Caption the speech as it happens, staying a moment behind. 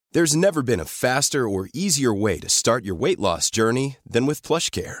There's never been a faster or easier way to start your weight loss journey than with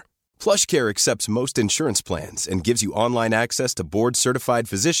PlushCare. PlushCare accepts most insurance plans and gives you online access to board-certified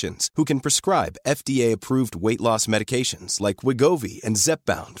physicians who can prescribe FDA-approved weight loss medications like Wegovy and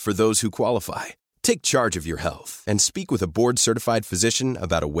Zepbound for those who qualify. Take charge of your health and speak with a board-certified physician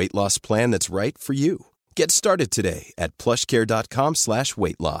about a weight loss plan that's right for you. Get started today at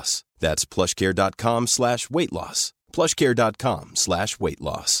plushcare.com/weight loss. That's plushcare.com/weight loss. plushcare.com/weight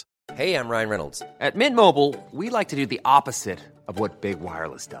loss. Hey, I'm Ryan Reynolds. At Mint Mobile, we like to do the opposite of what Big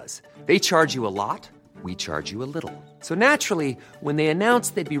Wireless does. They charge you a lot, we charge you a little. So naturally, when they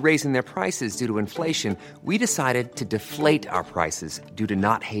announced they'd be raising their prices due to inflation, we decided to deflate our prices due to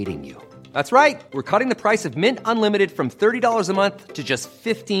not hating you. That's right. We're cutting the price of Mint Unlimited from $30 a month to just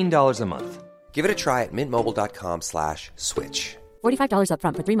 $15 a month. Give it a try at mintmobile.com/switch. $45 up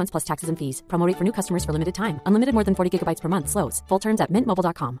front for 3 months plus taxes and fees. Promo rate for new customers for limited time. Unlimited more than 40 gigabytes per month. Slows full terms at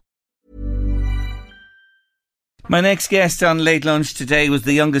mintmobile.com. My next guest on Late Lunch today was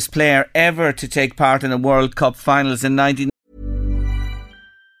the youngest player ever to take part in a World Cup finals in 19...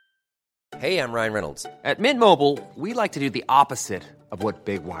 Hey, I'm Ryan Reynolds. At Mint Mobile, we like to do the opposite of what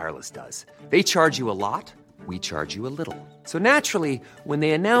Big Wireless does. They charge you a lot, we charge you a little. So naturally, when they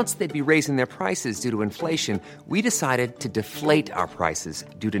announced they'd be raising their prices due to inflation, we decided to deflate our prices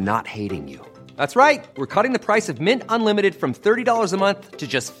due to not hating you. That's right. We're cutting the price of Mint Unlimited from $30 a month to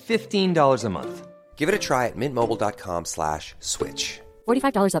just $15 a month. Give it a try at mintmobile.com/switch.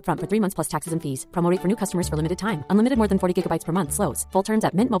 $45 up front for 3 months plus taxes and fees. Promo rate for new customers for limited time. Unlimited more than 40 gigabytes per month. Slows full terms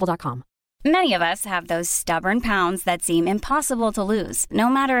at mintmobile.com. Many of us have those stubborn pounds that seem impossible to lose, no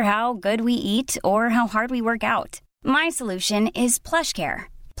matter how good we eat or how hard we work out. My solution is PlushCare.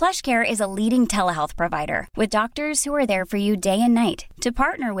 PlushCare is a leading telehealth provider with doctors who are there for you day and night to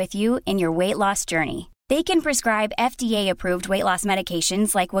partner with you in your weight loss journey. They can prescribe FDA-approved weight loss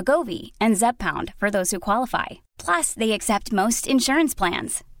medications like Wegovy and Zepbound for those who qualify. Plus, they accept most insurance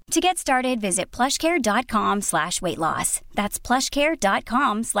plans. To get started, visit plushcare.com/weight loss. That's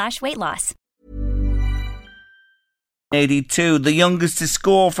plushcare.com/weight loss. 82, the youngest to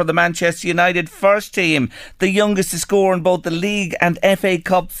score for the Manchester United first team, the youngest to score in both the League and FA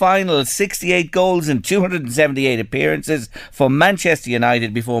Cup finals, 68 goals in 278 appearances for Manchester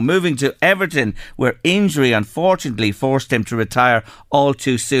United before moving to Everton, where injury unfortunately forced him to retire all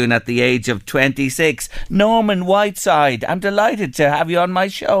too soon at the age of 26. Norman Whiteside, I'm delighted to have you on my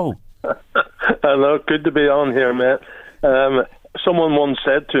show. Hello, good to be on here, mate. Someone once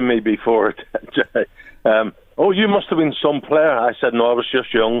said to me before, oh, you must have been some player. I said, no, I was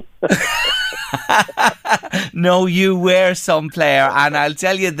just young. No, you were some player. And I'll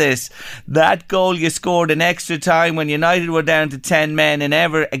tell you this, that goal you scored in extra time when United were down to 10 men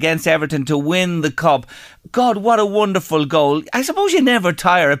against Everton to win the cup. God, what a wonderful goal. I suppose you never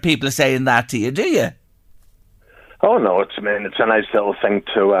tire of people saying that to you, do you? Oh, no, it's a nice little thing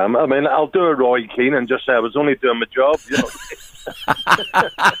to... I'll do a Roy Keane and just say I was only doing my job, you know.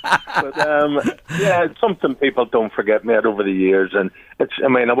 But it's something people don't forget, mate, over the years, and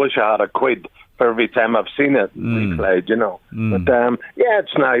I wish I had a quid for every time I've seen it replayed, you know. But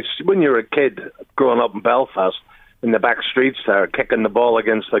it's nice when you're a kid growing up in Belfast in the back streets there, kicking the ball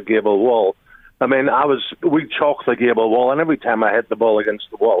against the gable wall. We chalked the gable wall, and every time I hit the ball against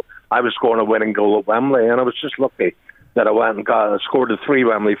the wall, I was scoring a winning goal at Wembley, and I was just lucky that I went and scored the 3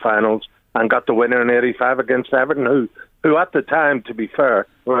 Wembley finals and got the winner in '85 against Everton, who at the time, to be fair,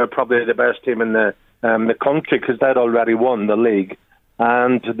 were probably the best team in the country because they'd already won the league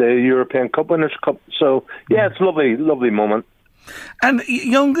and the European Cup Winners' Cup. So, it's a lovely moment. And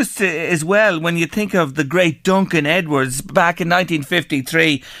youngest as well, when you think of the great Duncan Edwards back in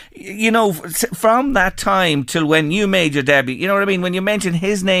 1953, you know, from that time till when you made your debut, you know what I mean? When you mention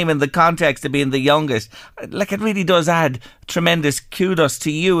his name in the context of being the youngest, like, it really does add tremendous kudos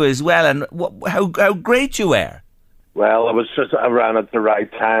to you as well, and how great you were. Well, I was just around at the right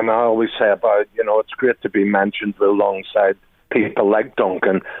time. I always say about, it's great to be mentioned alongside people like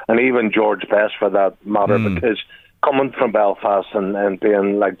Duncan and even George Best for that matter, because coming from Belfast and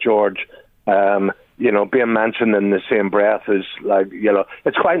being like George, being mentioned in the same breath is like,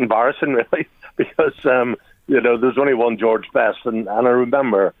 it's quite embarrassing really, because, there's only one George Best. And I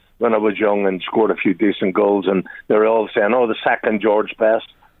remember when I was young and scored a few decent goals and they were all saying, the second George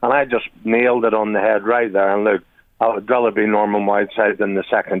Best. And I just nailed it on the head right there. And look, I would rather be Norman Whiteside than the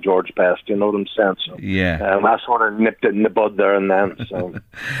second George Best, you know what I'm saying? So, I sort of nipped it in the bud there and then. So.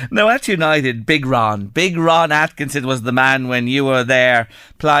 Now, at United, Big Ron Atkinson was the man when you were there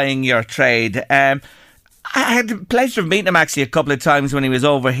plying your trade. I had the pleasure of meeting him actually a couple of times when he was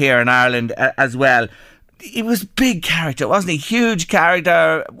over here in Ireland as well. he was big character, wasn't he? Huge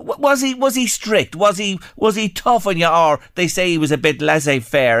character. Was he strict? Was he tough on you, or they say he was a bit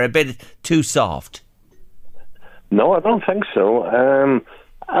laissez-faire, a bit too soft? No, I don't think so.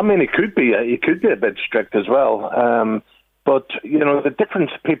 I mean, he could be a bit strict as well. But the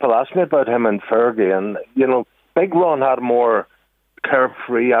difference, people ask me about him and Fergie, and Big Ron had a more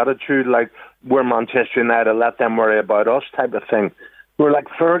carefree attitude, like we're Manchester United, let them worry about us type of thing. Where like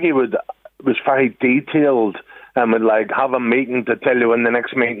Fergie was very detailed and would like have a meeting to tell you when the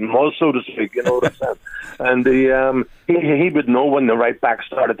next meeting was, so to speak. You know what I'm saying? And he would know when the right back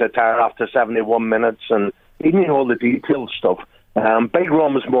started to tire after 71 minutes, and he knew all the detailed stuff. Big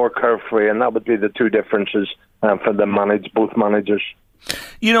Ron was more carefree, and that would be the two differences for both managers.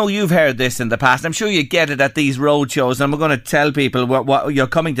 You've heard this in the past. I'm sure you get it at these road shows, and we're going to tell people what you're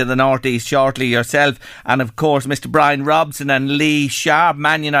coming to the North East shortly yourself, and of course Mr. Brian Robson and Lee Sharp,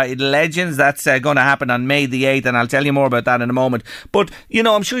 Man United legends. That's going to happen on May the 8th, and I'll tell you more about that in a moment. But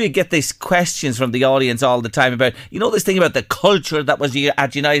I'm sure you get these questions from the audience all the time about this thing about the culture that was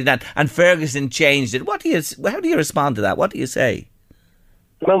at United and Ferguson changed it. How do you respond to that? What do you say?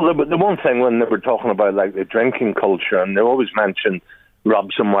 Well, the one thing when they were talking about like the drinking culture, and they always mention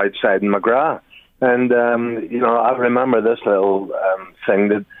Robson, Whiteside and McGrath. And, I remember this little thing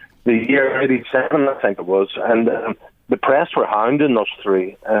that the year 87, I think it was, and the press were hounding us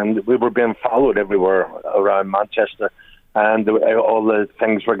three, and we were being followed everywhere around Manchester, and all the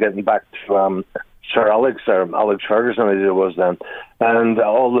things were getting back to Sir Alex, or Alex Ferguson as it was then, and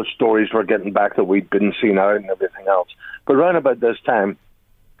all the stories were getting back that we'd been seen out and everything else. But around about this time,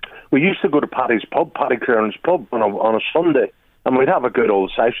 we used to go to Paddy Kieran's pub on a Sunday, and we'd have a good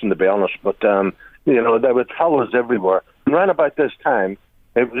old session, to be honest. But, there were fellows everywhere. And around about this time,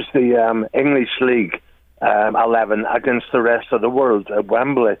 it was the English League 11 against the rest of the world at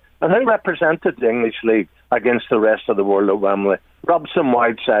Wembley. And who represented the English League against the rest of the world at Wembley? Robson,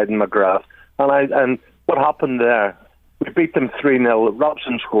 Whiteside and McGrath. And what happened there? We beat them 3-0.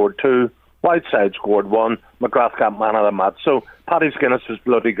 Robson scored 2. Whiteside scored 1. McGrath got man of the match. So Paddy's Guinness was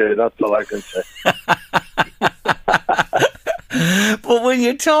bloody good. That's all I can say. But when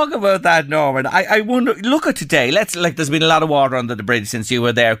you talk about that, Norman, I wonder, look at today. There's been a lot of water under the bridge since you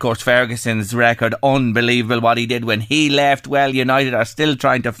were there. Of course, Ferguson's record, unbelievable what he did when he left. Well, United are still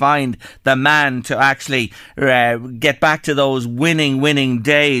trying to find the man to actually get back to those winning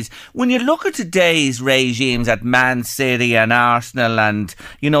days. When you look at today's regimes at Man City and Arsenal and,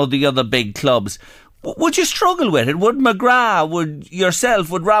 the other big clubs, would you struggle with it? Would McGrath, would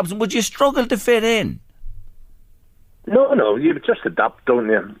yourself, would Robson, would you struggle to fit in? No, you just adapt, don't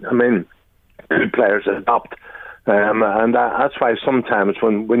you? I mean, good players adapt. And that's why sometimes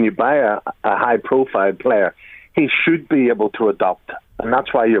when you buy a high-profile player, he should be able to adapt. And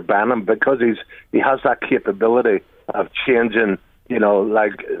that's why you're buying him, because he has that capability of changing,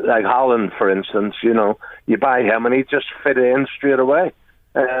 like Haaland, for instance. You buy him and he just fit in straight away.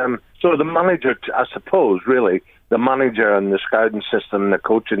 So the manager, I suppose, really, the manager and the scouting system and the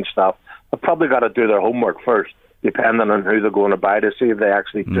coaching staff have probably got to do their homework first, depending on who they're going to buy, to see if they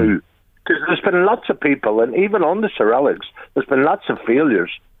actually do. Because there's been lots of people, and even on the Sir Alex, there's been lots of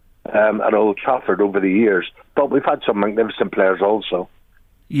failures at Old Trafford over the years. But we've had some magnificent players also.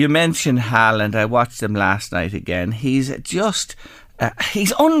 You mentioned Haaland. I watched him last night again. He's just...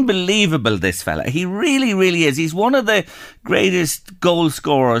 he's unbelievable, this fella. He really, really is. He's one of the greatest goal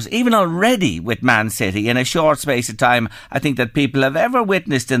scorers, even already with Man City, in a short space of time, I think, that people have ever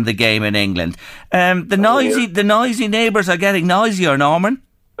witnessed in the game in England. The noisy neighbours are getting noisier, Norman.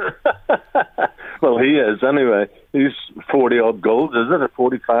 Well, he is, anyway. He's 40-odd goals, is it? Or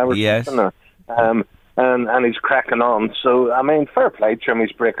 45 or something? And he's cracking on. So, I mean, fair play to him.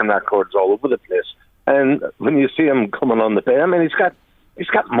 He's breaking records all over the place. And when you see him coming on the pitch, I mean, he's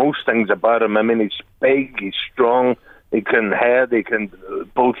got most things about him. I mean, he's big, he's strong, he can head, he can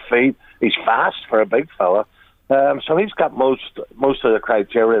both feet. He's fast for a big fella. So he's got most of the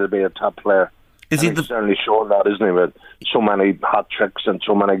criteria to be a top player. He's certainly shown that, isn't he, with so many hat tricks and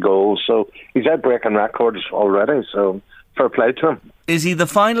so many goals. So he's out breaking records already, so fair play to him. Is he the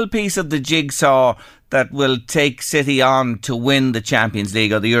final piece of the jigsaw that will take City on to win the Champions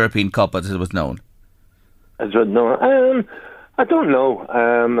League or the European Cup, as it was known? I don't know.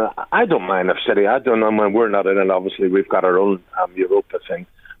 I don't mind if City. I don't know. When we're not in it, obviously we've got our own Europa thing.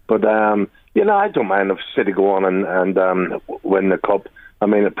 But I don't mind if City go on and win the cup. I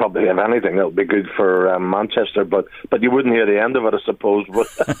mean, it probably, if anything, it'll be good for Manchester, but you wouldn't hear the end of it, I suppose. But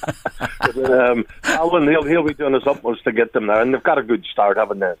Alan, he'll be doing his utmost to get them there, and they've got a good start,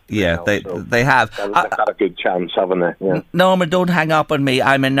 haven't they? Yeah, they have. They've got a good chance, haven't they? Yeah. Norman, don't hang up on me.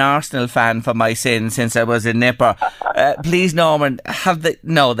 I'm an Arsenal fan for my sins since I was a nipper. Please, Norman,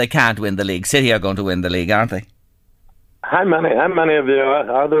 no, they can't win the league. City are going to win the league, aren't they? How many of you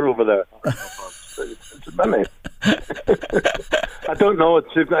are there over there? It's many. I don't know.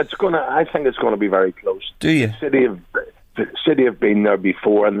 It's going to. I think it's going to be very close. Do you? City have been there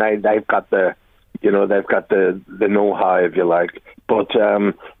before, and they've got the know-how, if you like. But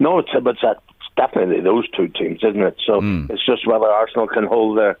no, it's definitely those two teams, isn't it? So it's just whether Arsenal can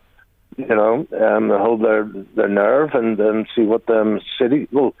hold their nerve and see what City.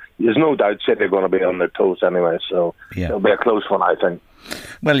 Well, there's no doubt City are going to be on their toes anyway. So it'll be a close one, I think.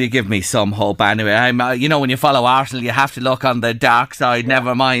 Well, you give me some hope anyway. When you follow Arsenal, you have to look on the dark side.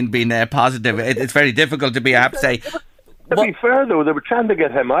 Never mind being positive. It's very difficult to be. I have to say. To be fair, though, they were trying to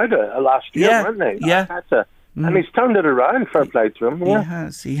get him out last year, weren't they? Yeah. And he's turned it around. Fair play to him. Yeah.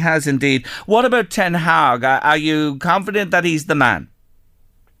 He has indeed. What about Ten Hag? Are you confident that he's the man?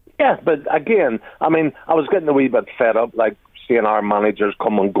 Yeah, but again, I mean, I was getting a wee bit fed up, like seeing our managers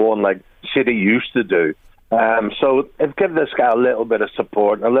come and go, and like City used to do. So give this guy a little bit of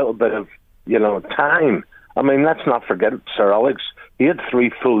support, and a little bit of time. I mean, let's not forget Sir Alex. He had 3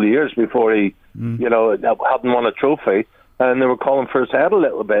 full years before he hadn't won a trophy, and they were calling for his head a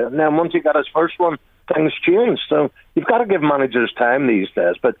little bit. And then once he got his first one, things changed. So you've got to give managers time these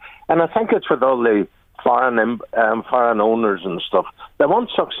days. And I think it's with all the foreign owners and stuff. They want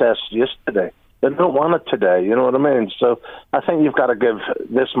success yesterday. They don't want it today. You know what I mean? So I think you've got to give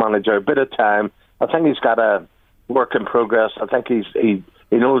this manager a bit of time. I think he's got a work in progress. I think he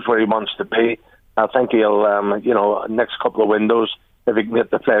knows where he wants to be. I think he'll, next couple of windows, if he can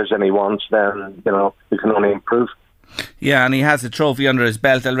get the players in he wants, then, he can only improve. Yeah, and he has a trophy under his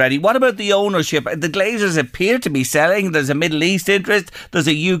belt already. What about the ownership? The Glazers appear to be selling. There's a Middle East interest. There's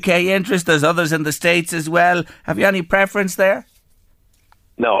a UK interest. There's others in the States as well. Have you any preference there?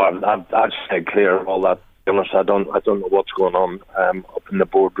 No, I'd stay clear of all that. To be honest, I don't know what's going on up in the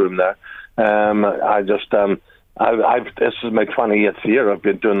boardroom there. This is my 28th year. I've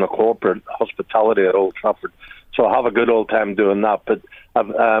been doing the corporate hospitality at Old Trafford, so I have a good old time doing that. But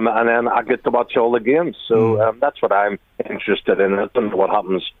and then I get to watch all the games, so that's what I'm interested in. I don't know what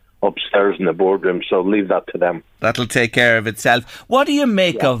happens upstairs in the boardroom, so leave that to them. That'll take care of itself. What do you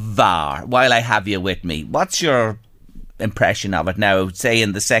make of VAR? While I have you with me, what's your impression of it now? Say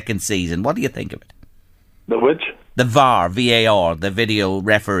in the second season, what do you think of it? The which? The VAR, VAR, the video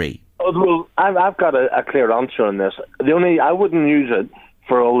referee. Oh, well, I've got a clear answer on this. I wouldn't use it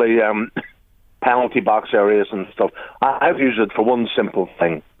for all the penalty box areas and stuff. I've used it for one simple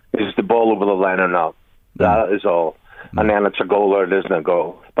thing: is the ball over the line or not? That is all. And then it's a goal or it isn't a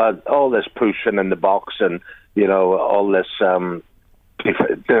goal. But all this pushing in the box and all this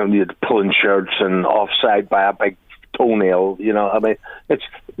pulling shirts and offside by a big toenail. I mean, it's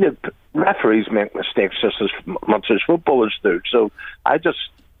referees make mistakes just as much as footballers do. So I just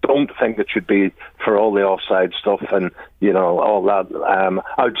don't think it should be for all the offside stuff and all that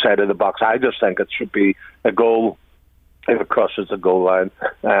outside of the box. I just think it should be a goal if it crosses the goal line,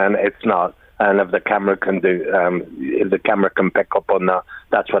 and it's not. And if the camera can pick up on that,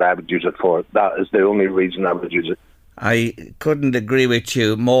 that's what I would use it for. That is the only reason I would use it. I couldn't agree with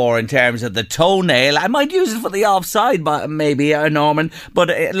you more in terms of the toenail. I might use it for the offside, but maybe, Norman. But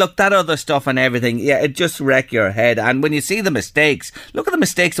look, that other stuff and everything, it just wreck your head. And when you see the mistakes, look at the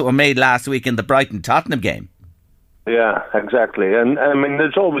mistakes that were made last week in the Brighton-Tottenham game. Yeah, exactly. And I mean,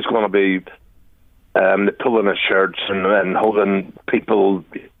 there's always going to be the pulling of shirts and holding people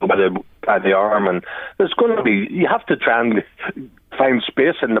by the arm, and there's going to be. You have to try and find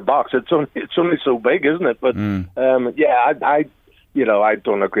space in the box. It's only so big, isn't it? But I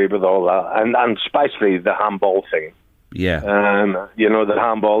don't agree with all that, and especially the handball thing. Yeah. The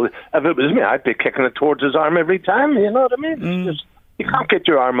handball. If it was me, I'd be kicking it towards his arm every time. You know what I mean? It's just, you can't get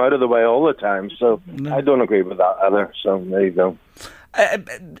your arm out of the way all the time. So no. I don't agree with that either. So there you go.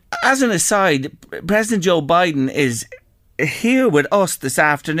 As an aside, President Joe Biden is here with us this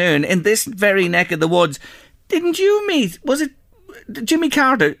afternoon in this very neck of the woods. Didn't you meet? Was it Jimmy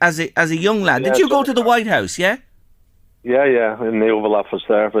Carter as a young lad? Did you go to the White House? Yeah. Yeah, in the Oval Office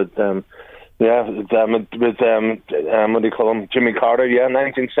there, but with what do you call him? Jimmy Carter. Yeah,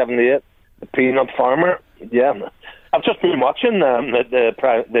 1978, the peanut farmer. Yeah, I've just been watching the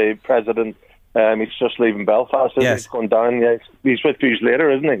president He's just leaving Belfast. Yes. He's going down. Yeah, he's with you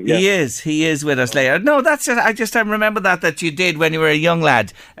later, isn't he? Yeah. He is with us later. No, that's it. I remember that you did when you were a young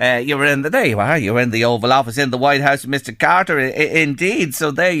lad. You were in you were in the Oval Office in the White House with Mr. Carter. Indeed.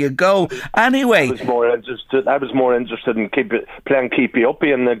 So there you go. Anyway, I was more interested in playing keepy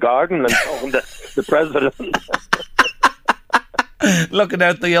uppy in the garden and talking to the president. Looking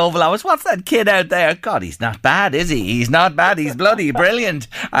out the Oval Office. What's that kid out there? God, he's not bad, is he? He's not bad. He's bloody brilliant,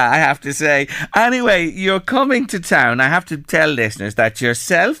 I have to say. Anyway, you're coming to town. I have to tell listeners that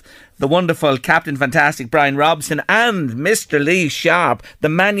yourself, the wonderful Captain Fantastic Brian Robson, and Mr. Lee Sharp, the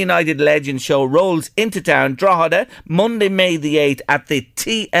Man United Legend show, rolls into town, Drogheda, Monday, May the 8th at the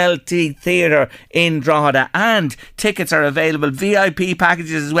TLT Theatre in Drogheda. And tickets are available, VIP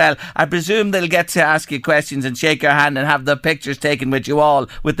packages as well. I presume they'll get to ask you questions and shake your hand and have the pictures taken with you all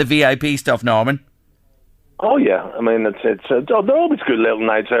with the VIP stuff, Norman. Oh, yeah. I mean, they're always good little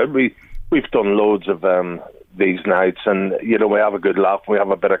nights out. We've done loads of these nights, and we have a good laugh, we have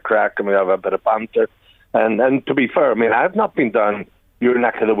a bit of crack, and we have a bit of banter. And to be fair, I mean, I've not been down your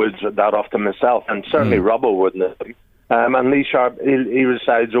neck of the woods that often myself, and certainly Robbo wouldn't have been. And Lee Sharp, he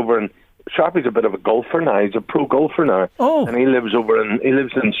resides over in Sharpie's a bit of a golfer now. He's a pro golfer now, and he lives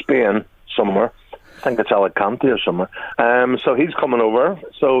in Spain somewhere. I think it's Alicante or somewhere. So he's coming over.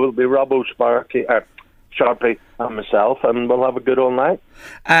 So it'll be Robbo, Sharpie and myself, and we'll have a good all night.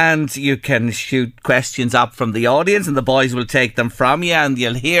 And you can shoot questions up from the audience, and the boys will take them from you, and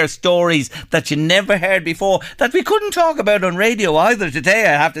you'll hear stories that you never heard before that we couldn't talk about on radio either today,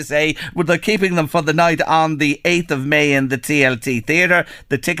 I have to say. They're keeping them for the night on the 8th of May in the TLT Theatre.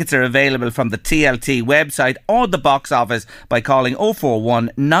 The tickets are available from the TLT website or the box office by calling 041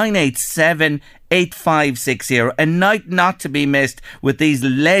 987 8560. A night not to be missed with these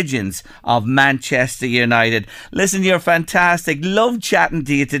legends of Manchester United. Listen, you're fantastic. Love chatting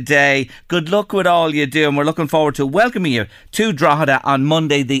to you today. Good luck with all you do, and we're looking forward to welcoming you to Drogheda on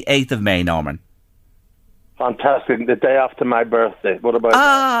Monday the 8th of May, Norman. Fantastic. The day after my birthday. What about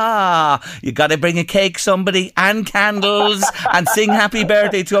that? You got to bring a cake, somebody, and candles, and sing happy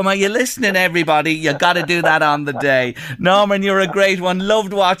birthday to him. Are you listening, everybody? You got to do that on the day. Norman, you're a great one.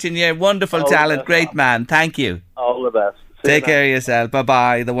 Loved watching you. Wonderful talent. Great man. Thank you. All the best. Take care of yourself.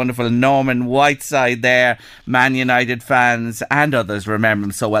 Bye-bye. The wonderful Norman Whiteside there. Man United fans and others remember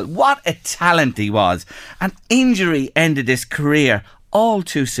him so well. What a talent he was. An injury ended his career all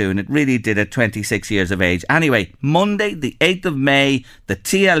too soon. It really did at 26 years of age. Anyway, Monday the 8th of May, the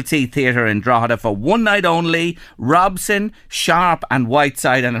TLT Theatre in Drogheda for one night only. Robson, Sharp and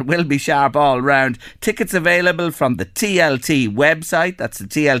Whiteside, and it will be Sharp all round. Tickets available from the TLT website, that's the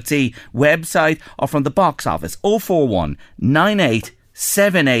TLT website, or from the box office 041 98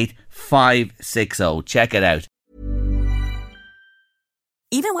 78 560. Check it out.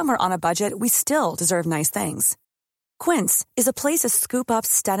 Even when we're on a budget, we still deserve nice things. Quince is a place to scoop up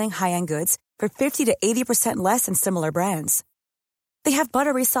stunning high-end goods for 50 to 80% less than similar brands. They have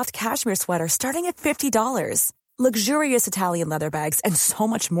buttery soft cashmere sweaters starting at $50, luxurious Italian leather bags, and so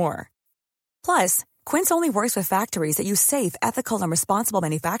much more. Plus, Quince only works with factories that use safe, ethical, and responsible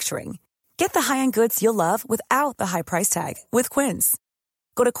manufacturing. Get the high-end goods you'll love without the high price tag with Quince.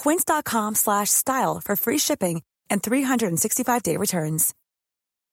 Go to quince.com/style for free shipping and 365-day returns.